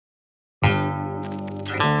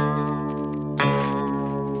Hey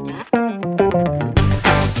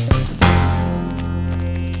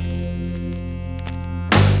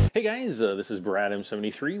guys, this is Brad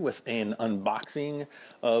M73 with an unboxing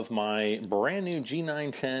of my brand new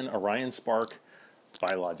G910 Orion Spark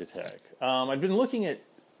by Logitech. I've been looking at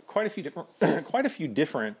quite a few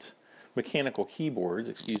different mechanical keyboards.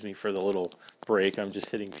 Excuse me for the little break. I'm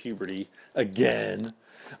just hitting puberty again.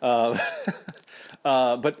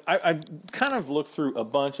 But I kind of looked through a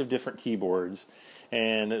bunch of different keyboards,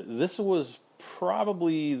 and this was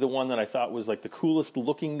probably the one that I thought was like the coolest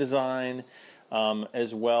looking design.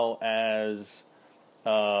 As well as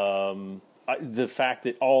the fact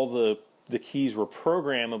that all the keys were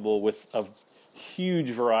programmable with a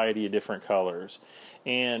huge variety of different colors.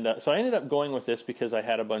 And so I ended up going with this because I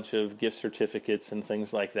had a bunch of gift certificates and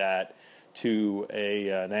things like that to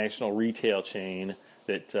a national retail chain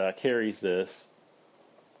that carries this.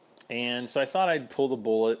 And so I thought I'd bite the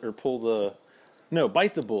bullet, pull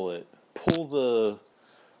the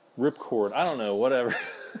ripcord, I don't know, whatever.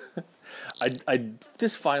 I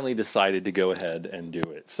just finally decided to go ahead and do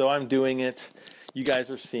it. So I'm doing it. You guys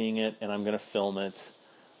are seeing it, and I'm going to film it.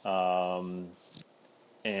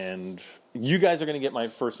 And you guys are going to get my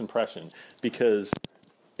first impression because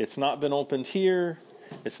it's not been opened here.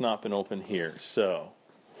 It's not been opened here. So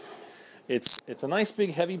it's a nice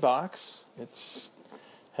big heavy box.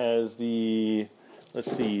 Has the, let's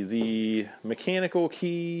see, the mechanical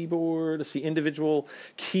keyboard. Let's see, individual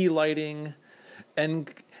key lighting and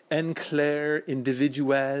Enclair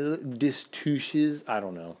individual des touches. I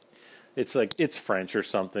don't know. It's like, it's French or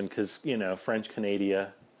something because, you know, French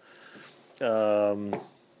Canada.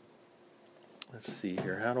 Let's see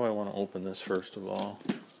here. How do I want to open this first of all?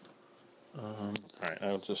 All right,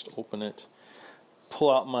 I'll just open it. Pull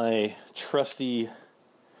out my trusty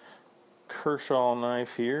Kershaw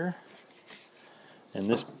knife here. And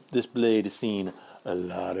this blade has seen a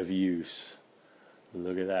lot of use.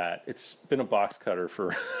 Look at that. It's been a box cutter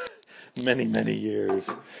for many, many years.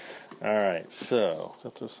 All right, so is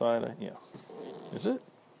that the side? Yeah. Is it?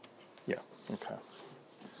 Yeah, okay.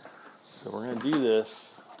 So we're going to do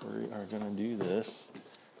this. We are going to do this.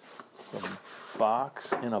 Some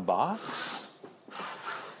box in a box.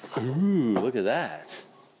 Ooh, look at that.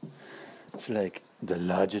 It's like the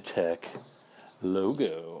Logitech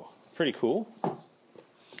logo. Pretty cool.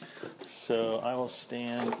 So I will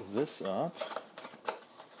stand this up.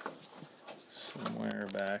 Somewhere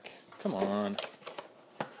back. Come on.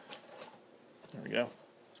 There we go.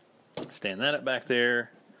 Stand that up back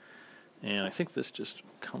there. And I think this just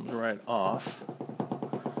comes right off.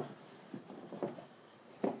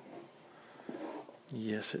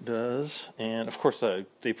 Yes, it does. And of course,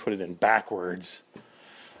 they put it in backwards.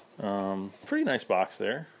 Pretty nice box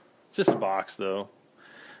there. It's just a box, though.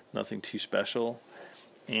 Nothing too special.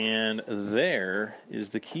 And there is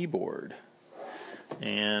the keyboard.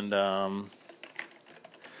 And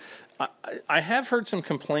I have heard some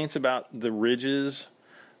complaints about the ridges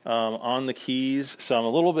on the keys, so I'm a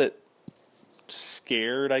little bit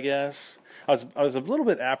scared, I guess. I was a little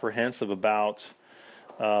bit apprehensive about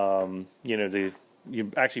you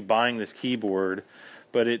actually buying this keyboard,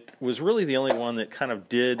 but it was really the only one that kind of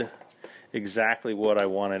did exactly what I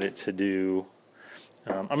wanted it to do.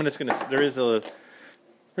 I'm just gonna. There's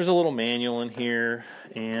a little manual in here,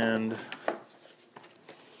 and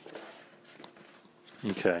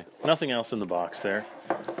okay, nothing else in the box there.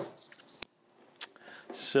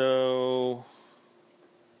 So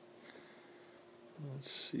let's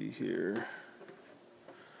see here.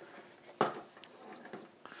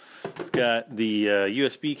 We've got the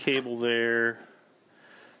USB cable there,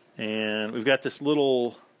 and we've got this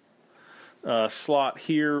little slot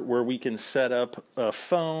here where we can set up a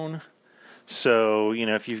phone. So, you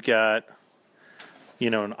know, if you've got, you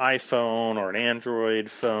know, an iPhone or an Android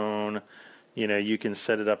phone, you know, you can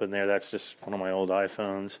set it up in there. That's just one of my old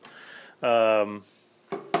iPhones. So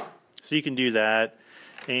you can do that.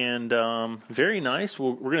 And very nice.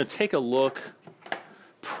 We're going to take a look.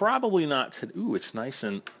 Probably not to... Ooh, it's nice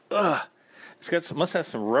and... It's got some, must have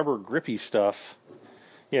some rubber grippy stuff.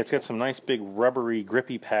 Yeah, it's got some nice big rubbery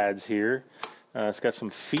grippy pads here. It's got some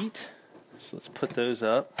feet. So let's put those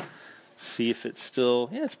up. See if it's still...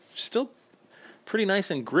 Yeah, it's still pretty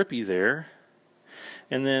nice and grippy there.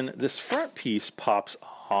 And then this front piece pops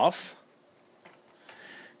off.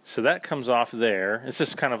 So that comes off there. It's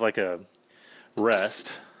just kind of like a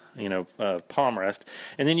rest, you know, palm rest.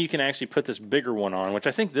 And then you can actually put this bigger one on, which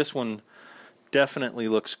I think this one definitely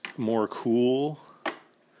looks more cool.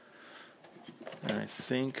 And I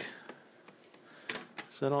think,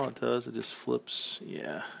 is that all it does? It just flips,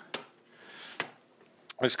 yeah.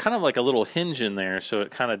 there's kind of like a little hinge in there, so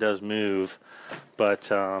it kind of does move.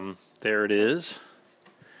 But there it is.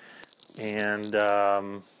 And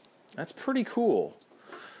that's pretty cool.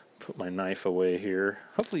 Put my knife away here.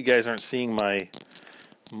 Hopefully you guys aren't seeing my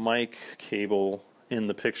mic cable in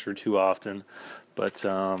the picture too often. But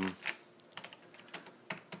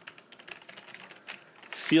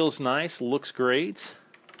feels nice, looks great.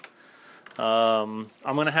 I'm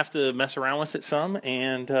going to have to mess around with it some,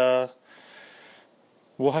 and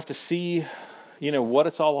we'll have to see, you know, what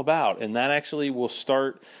it's all about. And that actually will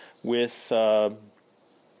start with my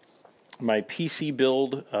PC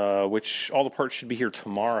build, which all the parts should be here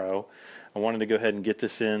tomorrow. I wanted to go ahead and get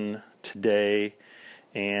this in today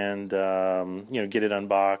and you know, get it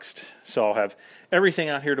unboxed. So I'll have everything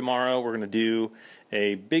out here tomorrow. We're going to do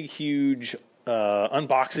a big, huge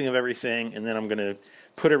unboxing of everything, and then I'm going to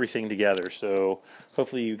put everything together. So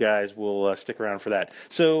hopefully you guys will stick around for that.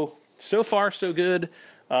 So far so good.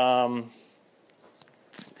 Definitely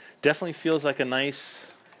feels like a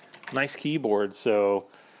nice keyboard. So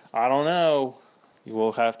I don't know. You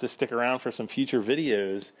will have to stick around for some future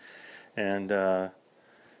videos, and you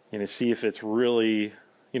know, see if it's really,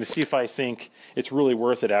 you know, see if I think it's really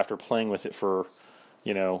worth it after playing with it for,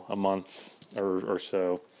 you know, a month or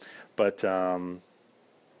so. But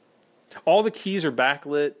all the keys are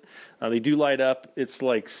backlit. They do light up. It's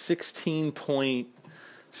like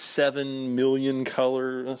 16.7 million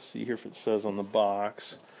color. Let's see here if it says on the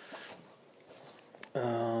box.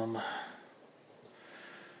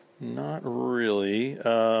 Not really.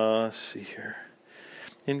 Let's see here.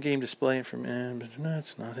 In-game display information, but no,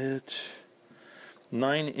 that's not it.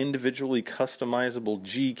 9 individually customizable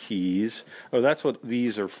G keys. Oh, that's what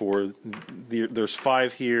these are for. There's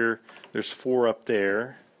 5 here. There's 4 up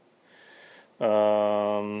there.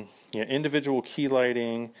 Yeah, individual key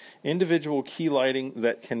lighting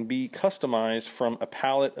that can be customized from a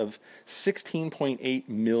palette of 16.8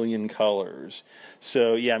 million colors.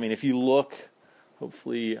 So yeah, I mean, if you look,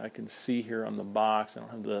 hopefully I can see here on the box. I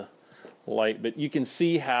don't have the light, but you can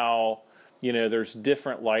see how, you know, there's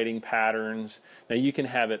different lighting patterns. Now you can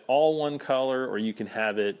have it all one color, or you can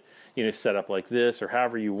have it, you know, set up like this, or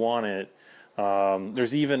however you want it.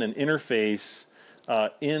 There's even an interface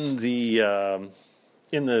in the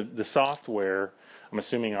software. I'm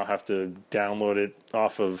assuming I'll have to download it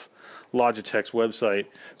off of Logitech's website,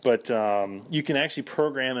 but you can actually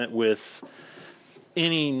program it with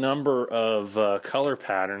any number of color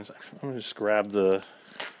patterns. I'm going to just grab the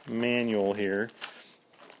manual here,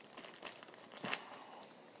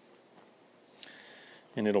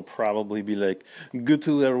 and it'll probably be like, go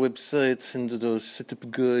to our website and do setup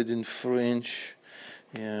guide in French.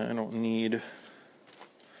 Yeah, I don't need...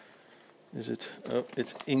 Is it? Oh,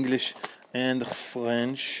 it's English and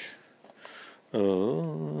French.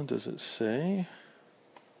 Oh, does it say?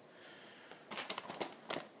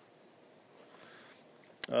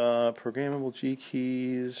 Programmable G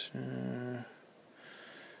keys.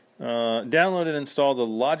 Download and install the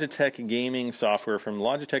Logitech gaming software from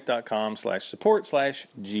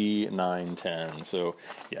logitech.com/support/G910. So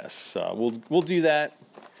yes, we'll do that.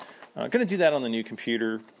 Going to do that on the new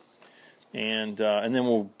computer. And then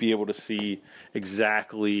we'll be able to see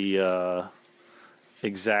exactly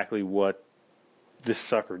what this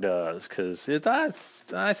sucker does, because I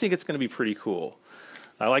think it's going to be pretty cool.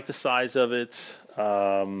 I like the size of it.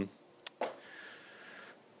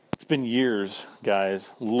 It's been years,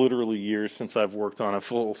 guys, literally years since I've worked on a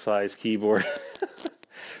full-size keyboard.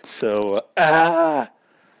 So I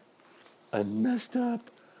messed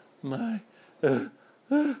up my.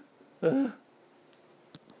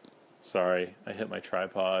 Sorry, I hit my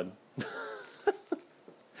tripod.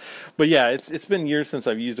 But yeah, it's been years since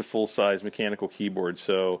I've used a full-size mechanical keyboard,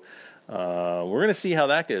 so we're going to see how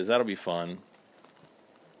that goes. That'll be fun.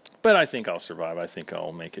 But I think I'll survive. I think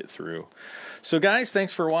I'll make it through. So guys,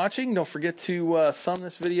 thanks for watching. Don't forget to thumb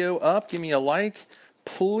this video up. Give me a like,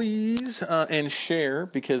 please, and share,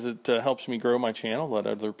 because it helps me grow my channel. Let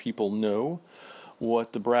other people know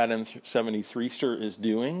what the Brad M73ster is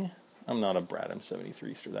doing. I'm not a Brad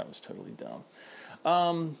M73ster. That was totally dumb.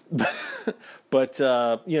 But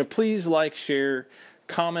you know, please like, share,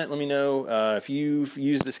 comment. Let me know if you've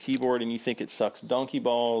used this keyboard and you think it sucks donkey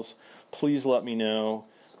balls. Please let me know.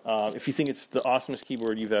 If you think it's the awesomest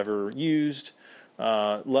keyboard you've ever used,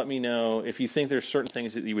 let me know. If you think there's certain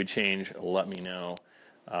things that you would change, let me know.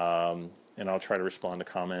 And I'll try to respond to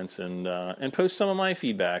comments and post some of my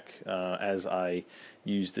feedback as I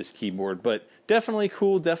use this keyboard. But definitely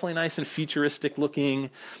cool, definitely nice and futuristic looking.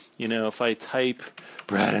 You know, if I type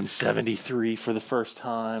Brad M73 for the first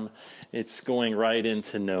time, it's going right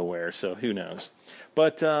into nowhere, so who knows.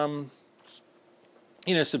 But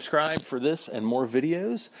subscribe for this and more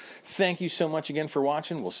videos. Thank you so much again for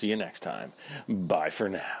watching. We'll see you next time. Bye for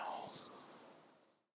now.